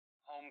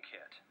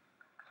HomeKit.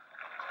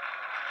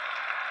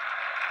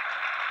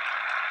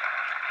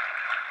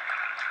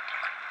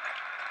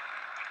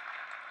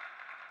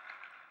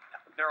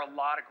 There are a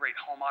lot of great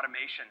home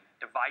automation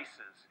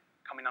devices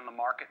coming on the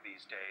market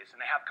these days,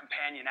 and they have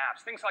companion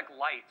apps, things like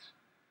lights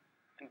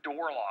and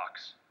door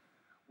locks,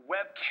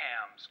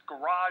 webcams,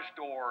 garage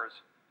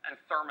doors, and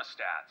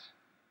thermostats.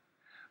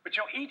 But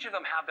each of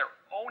them have their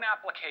own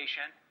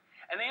application,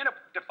 and they end up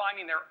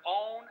defining their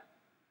own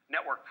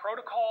network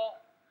protocol,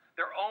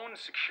 their own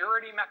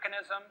security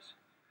mechanisms.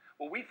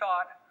 Well, we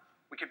thought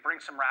we could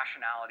bring some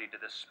rationality to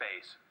this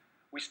space.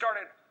 We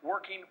started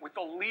working with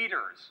the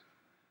leaders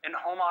in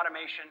home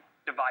automation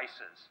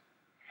devices,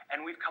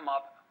 and we've come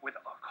up with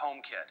a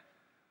HomeKit,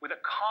 with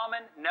a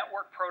common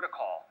network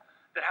protocol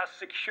that has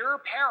secure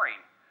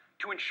pairing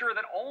to ensure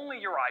that only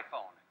your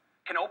iPhone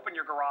can open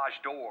your garage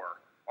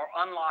door or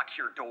unlock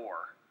your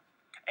door.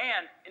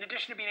 And in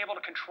addition to being able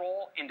to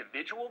control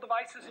individual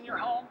devices in your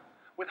home,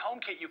 with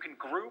HomeKit you can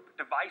group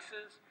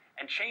devices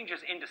and changes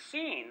into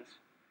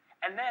scenes,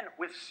 and then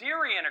with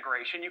Siri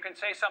integration you can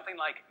say something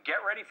like,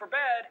 "Get ready for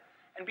bed,"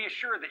 and be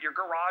assured that your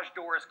garage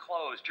door is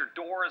closed, your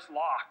door is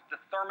locked, the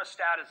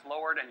thermostat is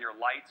lowered, and your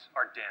lights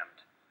are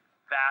dimmed.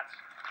 That's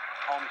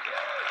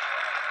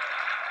HomeKit.